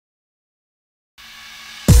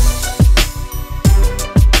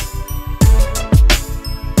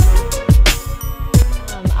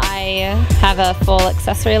I have a full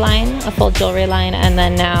accessory line, a full jewelry line, and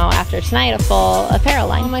then now after tonight a full apparel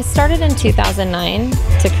line. I started in 2009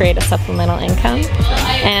 to create a supplemental income,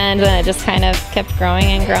 and then it just kind of kept growing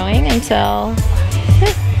and growing until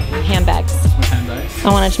handbags. I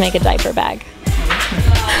wanted to make a diaper bag.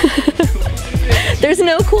 There's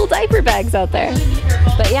no cool diaper bags out there.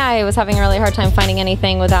 But yeah, I was having a really hard time finding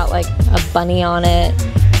anything without like a bunny on it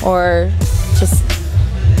or just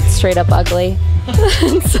straight up ugly.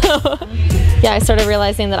 So yeah, I started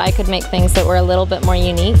realizing that I could make things that were a little bit more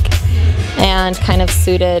unique and kind of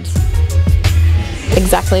suited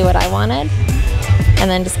exactly what I wanted. And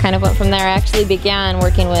then just kind of went from there. I actually began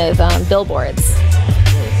working with billboards.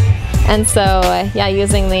 And so yeah,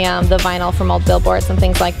 using the vinyl from old billboards and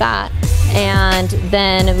things like that. And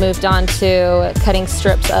then moved on to cutting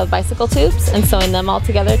strips of bicycle tubes and sewing them all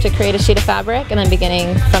together to create a sheet of fabric, and then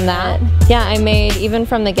beginning from that. Yeah, I made, even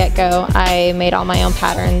from the get-go, I made all my own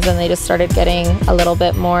patterns, and they just started getting a little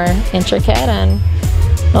bit more intricate and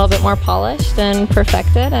a little bit more polished and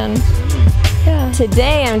perfected. And yeah.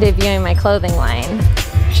 Today I'm debuting my clothing line,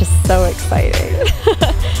 which is so exciting.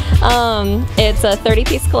 It's a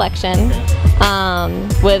 30-piece collection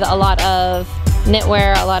with a lot of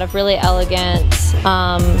knitwear, a lot of really elegant,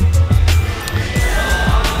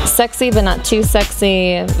 sexy but not too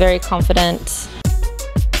sexy, very confident.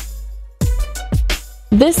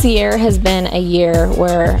 This year has been a year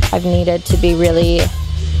where I've needed to be really,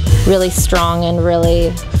 really strong and really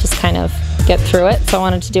just kind of get through it. So I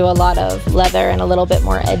wanted to do a lot of leather and a little bit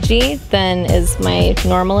more edgy than is my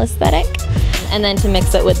normal aesthetic, and then to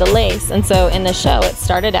mix it with the lace. And so in the show it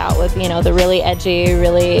started out with, you know, the really edgy,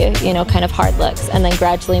 really, you know, kind of hard looks, and then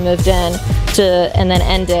gradually moved in to, and then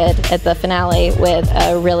ended at the finale with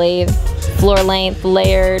a really floor length,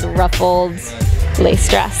 layered, ruffled lace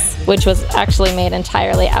dress, which was actually made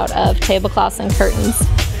entirely out of tablecloths and curtains.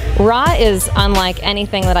 Raw is unlike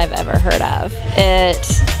anything that I've ever heard of.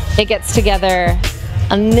 It gets together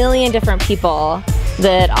a million different people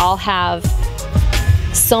that all have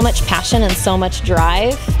so much passion and so much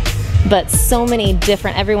drive, but so many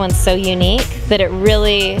different, everyone's so unique that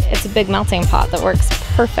it's a big melting pot that works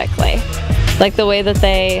perfectly. Like the way that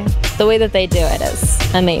they do it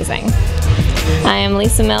is amazing. I am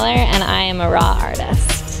Lisa Miller, and I am a Raw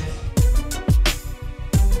artist.